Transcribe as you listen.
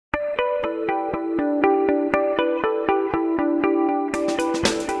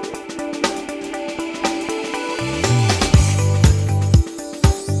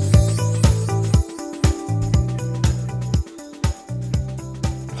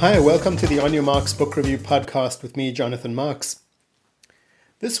Hi, welcome to the On Your Marks Book Review podcast with me, Jonathan Marks.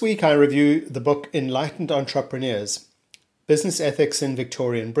 This week I review the book Enlightened Entrepreneurs, Business Ethics in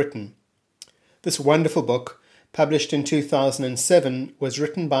Victorian Britain. This wonderful book, published in 2007, was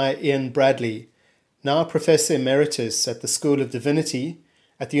written by Ian Bradley, now Professor Emeritus at the School of Divinity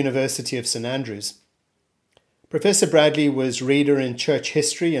at the University of St Andrews. Professor Bradley was reader in church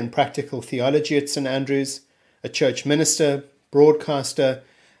history and practical theology at St Andrews, a church minister, broadcaster,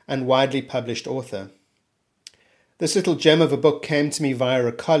 and widely published author. This little gem of a book came to me via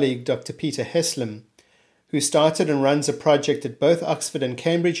a colleague, Dr. Peter Heslem, who started and runs a project at both Oxford and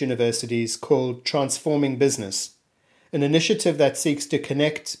Cambridge universities called Transforming Business, an initiative that seeks to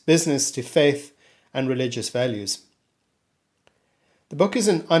connect business to faith and religious values. The book is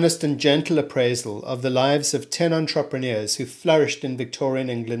an honest and gentle appraisal of the lives of 10 entrepreneurs who flourished in Victorian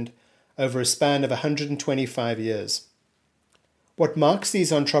England over a span of 125 years. What marks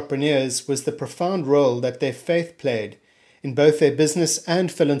these entrepreneurs was the profound role that their faith played in both their business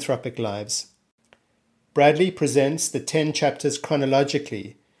and philanthropic lives. Bradley presents the 10 chapters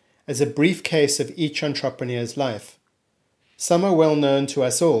chronologically as a brief case of each entrepreneur's life. Some are well known to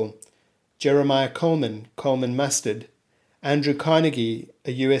us all: Jeremiah Coleman, Coleman Mustard; Andrew Carnegie,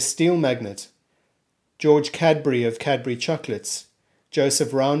 a US steel magnate; George Cadbury of Cadbury Chocolates;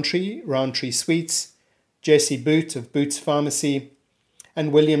 Joseph Rowntree, Rowntree Sweets; Jesse Boot of Boots Pharmacy;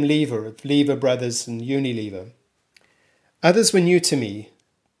 and William Lever of Lever Brothers and Unilever. Others were new to me: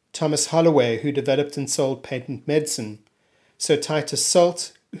 Thomas Holloway, who developed and sold patent medicine; Sir Titus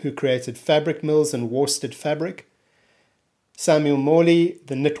Salt, who created fabric mills and worsted fabric; Samuel Morley,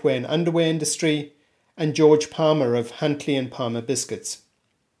 the knitwear and underwear industry; and George Palmer of Huntley and Palmer Biscuits.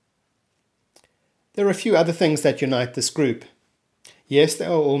 There are a few other things that unite this group. Yes, they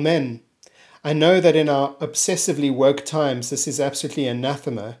are all men. I know that in our obsessively woke times this is absolutely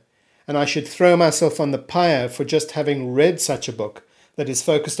anathema, and I should throw myself on the pyre for just having read such a book that is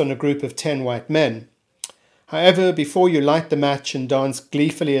focused on a group of 10 white men. However, before you light the match and dance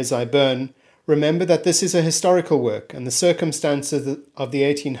gleefully as I burn, remember that this is a historical work, and the circumstances of the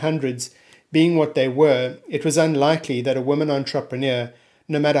 1800s being what they were, it was unlikely that a woman entrepreneur,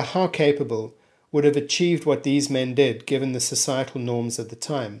 no matter how capable, would have achieved what these men did given the societal norms of the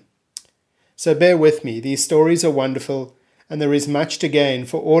time. So bear with me, these stories are wonderful, and there is much to gain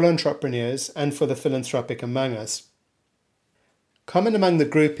for all entrepreneurs and for the philanthropic among us. Common among the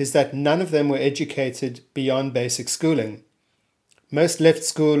group is that none of them were educated beyond basic schooling. Most left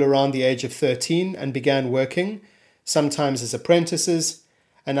school around the age of 13 and began working, sometimes as apprentices,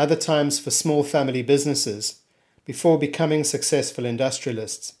 and other times for small family businesses, before becoming successful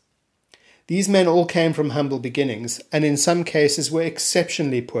industrialists. These men all came from humble beginnings, and in some cases were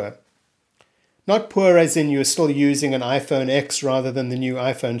exceptionally poor. Not poor as in you're still using an iPhone X rather than the new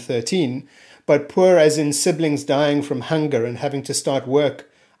iPhone 13, but poor as in siblings dying from hunger and having to start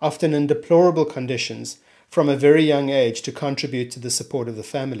work, often in deplorable conditions, from a very young age to contribute to the support of the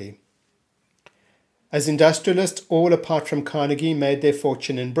family. As industrialists, all apart from Carnegie made their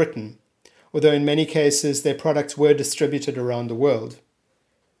fortune in Britain, although in many cases their products were distributed around the world.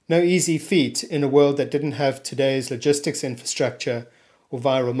 No easy feat in a world that didn't have today's logistics infrastructure or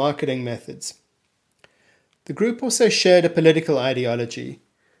viral marketing methods. The group also shared a political ideology.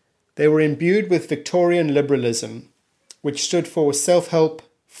 They were imbued with Victorian liberalism, which stood for self-help,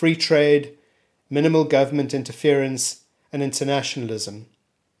 free trade, minimal government interference, and internationalism.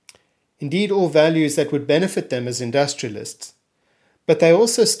 Indeed, all values that would benefit them as industrialists. But they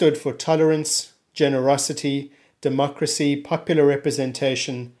also stood for tolerance, generosity, democracy, popular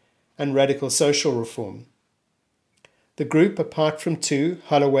representation, and radical social reform. The group, apart from two,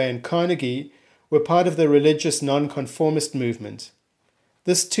 Holloway and Carnegie, were part of the religious nonconformist movement.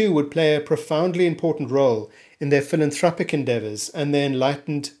 This too would play a profoundly important role in their philanthropic endeavours and their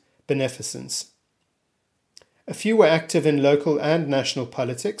enlightened beneficence. A few were active in local and national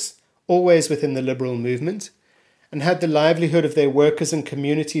politics, always within the liberal movement, and had the livelihood of their workers and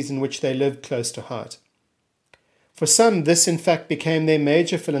communities in which they lived close to heart. For some, this in fact became their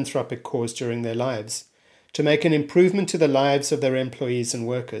major philanthropic cause during their lives, to make an improvement to the lives of their employees and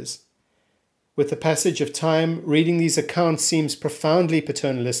workers. With the passage of time, reading these accounts seems profoundly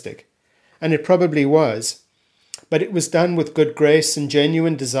paternalistic, and it probably was, but it was done with good grace and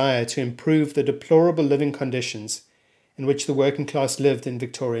genuine desire to improve the deplorable living conditions in which the working class lived in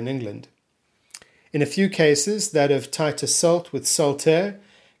Victorian England. In a few cases, that of Titus Salt with Saltaire,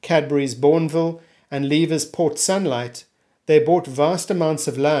 Cadbury's Bourneville, and Lever's Port Sunlight, they bought vast amounts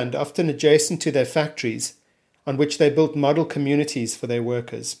of land, often adjacent to their factories, on which they built model communities for their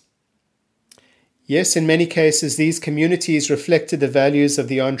workers. Yes, in many cases, these communities reflected the values of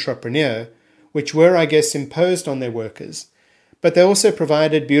the entrepreneur, which were, I guess, imposed on their workers. But they also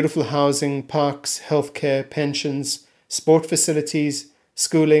provided beautiful housing, parks, healthcare, pensions, sport facilities,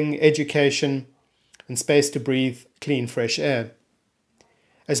 schooling, education, and space to breathe clean, fresh air.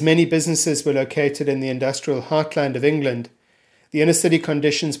 As many businesses were located in the industrial heartland of England, the inner city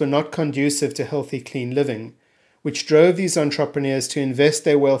conditions were not conducive to healthy, clean living, which drove these entrepreneurs to invest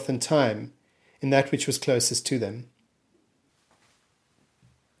their wealth and time in that which was closest to them.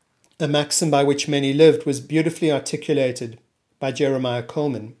 A maxim by which many lived was beautifully articulated by Jeremiah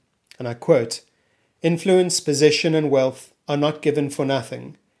Coleman, and I quote, "Influence, position, and wealth are not given for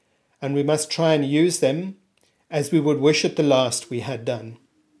nothing, and we must try and use them as we would wish at the last we had done."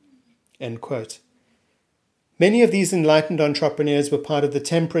 End quote. Many of these enlightened entrepreneurs were part of the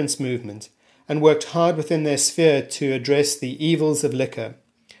temperance movement and worked hard within their sphere to address the evils of liquor.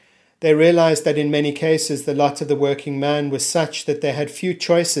 They realized that in many cases the lot of the working man was such that they had few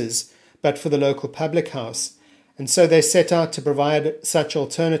choices but for the local public house, and so they set out to provide such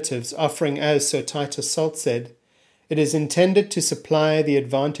alternatives, offering, as Sir Titus Salt said, "It is intended to supply the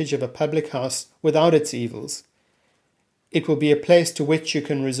advantage of a public house without its evils. It will be a place to which you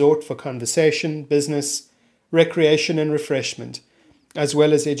can resort for conversation, business, recreation and refreshment, as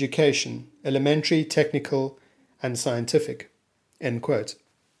well as education, elementary, technical, and scientific." End quote.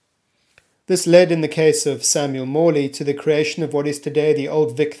 This led, in the case of Samuel Morley, to the creation of what is today the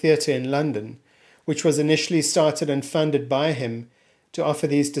Old Vic Theatre in London, which was initially started and funded by him to offer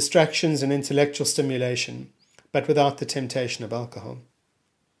these distractions and intellectual stimulation, but without the temptation of alcohol.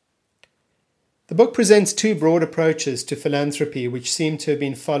 The book presents two broad approaches to philanthropy which seem to have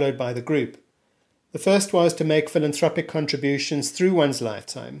been followed by the group. The first was to make philanthropic contributions through one's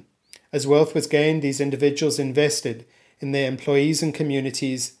lifetime. As wealth was gained, these individuals invested in their employees and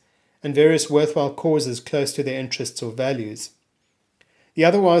communities and various worthwhile causes close to their interests or values. The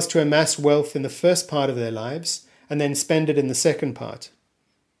other was to amass wealth in the first part of their lives and then spend it in the second part.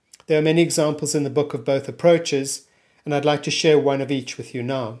 There are many examples in the book of both approaches, and I'd like to share one of each with you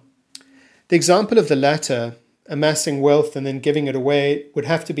now. The example of the latter, amassing wealth and then giving it away, would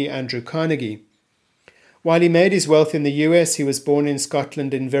have to be Andrew Carnegie. While he made his wealth in the US, he was born in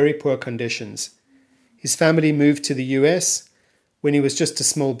Scotland in very poor conditions. His family moved to the US when he was just a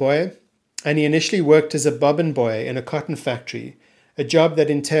small boy, and he initially worked as a bobbin boy in a cotton factory, a job that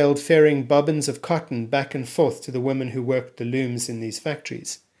entailed ferrying bobbins of cotton back and forth to the women who worked the looms in these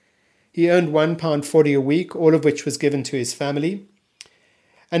factories. He earned £1.40 a week, all of which was given to his family,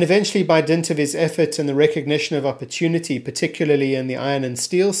 and eventually, by dint of his effort and the recognition of opportunity, particularly in the iron and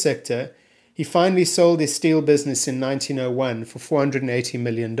steel sector, he finally sold his steel business in 1901 for $480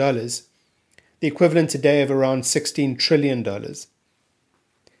 million, the equivalent today of around $16 trillion.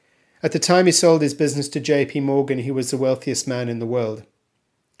 At the time he sold his business to J.P. Morgan, he was the wealthiest man in the world.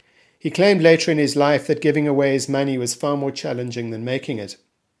 He claimed later in his life that giving away his money was far more challenging than making it.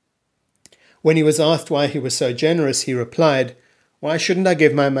 When he was asked why he was so generous, he replied, "Why shouldn't I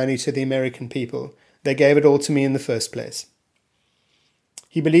give my money to the American people? They gave it all to me in the first place."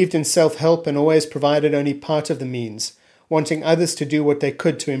 He believed in self-help and always provided only part of the means, wanting others to do what they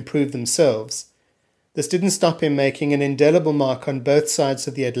could to improve themselves. This didn't stop him making an indelible mark on both sides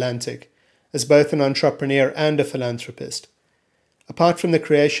of the Atlantic, as both an entrepreneur and a philanthropist. Apart from the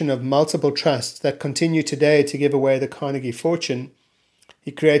creation of multiple trusts that continue today to give away the Carnegie fortune, he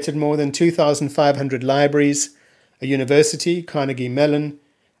created more than 2,500 libraries, a university, Carnegie Mellon,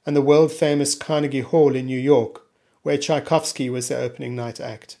 and the world-famous Carnegie Hall in New York, where Tchaikovsky was the opening night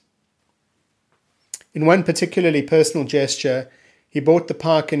act. In one particularly personal gesture, he bought the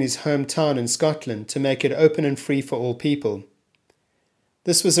park in his hometown in Scotland to make it open and free for all people.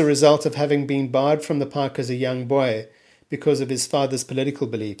 This was a result of having been barred from the park as a young boy because of his father's political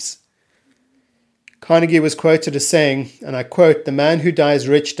beliefs. Carnegie was quoted as saying, and I quote, "The man who dies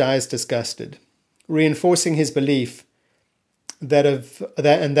rich dies disgusted," reinforcing his belief that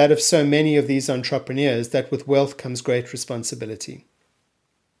of so many of these entrepreneurs that with wealth comes great responsibility.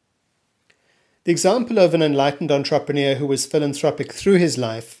 The example of an enlightened entrepreneur who was philanthropic through his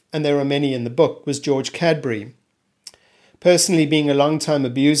life, and there are many in the book, was George Cadbury. Personally, being a long-time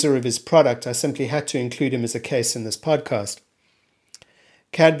abuser of his product, I simply had to include him as a case in this podcast.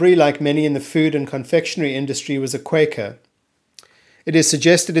 Cadbury, like many in the food and confectionery industry, was a Quaker. It is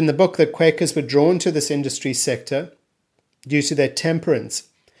suggested in the book that Quakers were drawn to this industry sector due to their temperance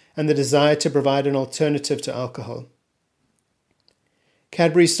and the desire to provide an alternative to alcohol.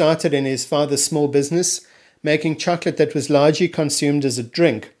 Cadbury started in his father's small business, making chocolate that was largely consumed as a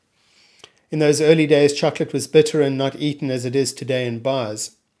drink. In those early days, chocolate was bitter and not eaten as it is today in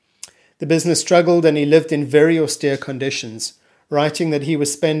bars. The business struggled and he lived in very austere conditions, writing that he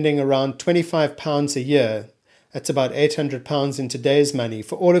was spending around £25 a year, that's about £800 in today's money,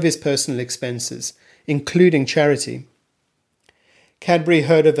 for all of his personal expenses, including charity. Cadbury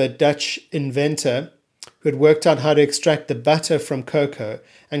heard of a Dutch inventor who had worked out how to extract the butter from cocoa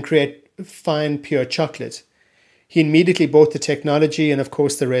and create fine, pure chocolate. He immediately bought the technology, and of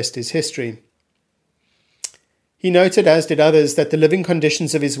course the rest is history. He noted, as did others, that the living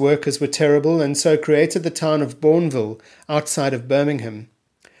conditions of his workers were terrible, and so created the town of Bournville outside of Birmingham.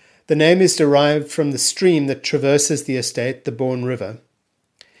 The name is derived from the stream that traverses the estate, the Bourne River.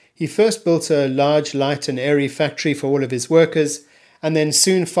 He first built a large, light and airy factory for all of his workers, and then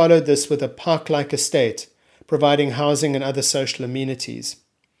soon followed this with a park-like estate, providing housing and other social amenities.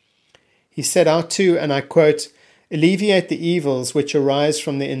 He set out to, and I quote, alleviate the evils which arise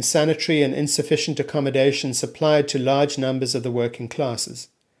from the insanitary and insufficient accommodation supplied to large numbers of the working classes,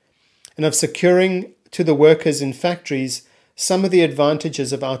 and of securing to the workers in factories some of the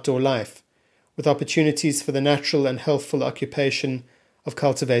advantages of outdoor life, with opportunities for the natural and healthful occupation of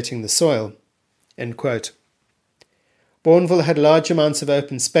cultivating the soil. End quote. Bournville had large amounts of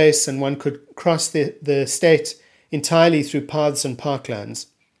open space, and one could cross the estate entirely through paths and parklands.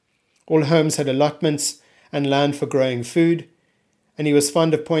 All homes had allotments and land for growing food, and he was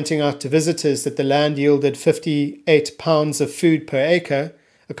fond of pointing out to visitors that the land yielded £58 of food per acre,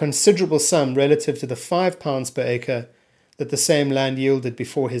 a considerable sum relative to the £5 per acre that the same land yielded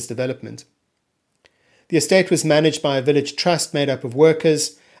before his development. The estate was managed by a village trust made up of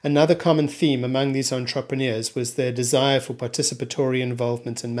workers. Another common theme among these entrepreneurs was their desire for participatory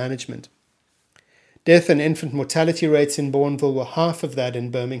involvement and management. Death and infant mortality rates in Bournville were half of that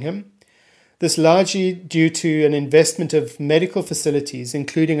in Birmingham. This largely due to an investment of medical facilities,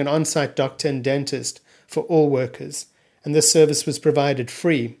 including an on-site doctor and dentist for all workers, and this service was provided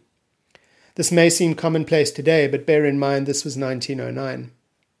free. This may seem commonplace today, but bear in mind this was 1909.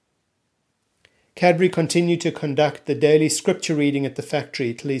 Cadbury continued to conduct the daily scripture reading at the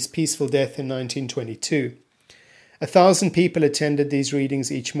factory till his peaceful death in 1922. 1,000 people attended these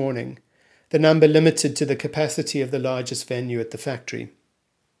readings each morning, the number limited to the capacity of the largest venue at the factory.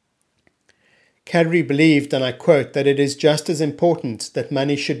 Cadbury believed, and I quote, that it is just as important that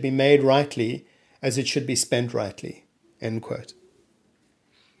money should be made rightly as it should be spent rightly. End quote.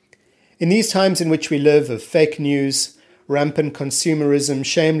 In these times in which we live of fake news, rampant consumerism,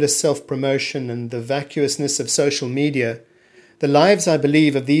 shameless self-promotion, and the vacuousness of social media, the lives, I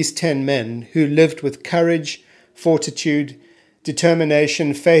believe, of these 10 men who lived with courage, fortitude,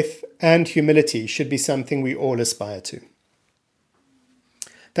 determination, faith, and humility should be something we all aspire to.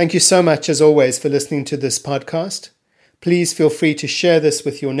 Thank you so much, as always, for listening to this podcast. Please feel free to share this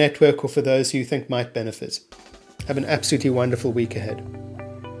with your network or for those you think might benefit. Have an absolutely wonderful week ahead.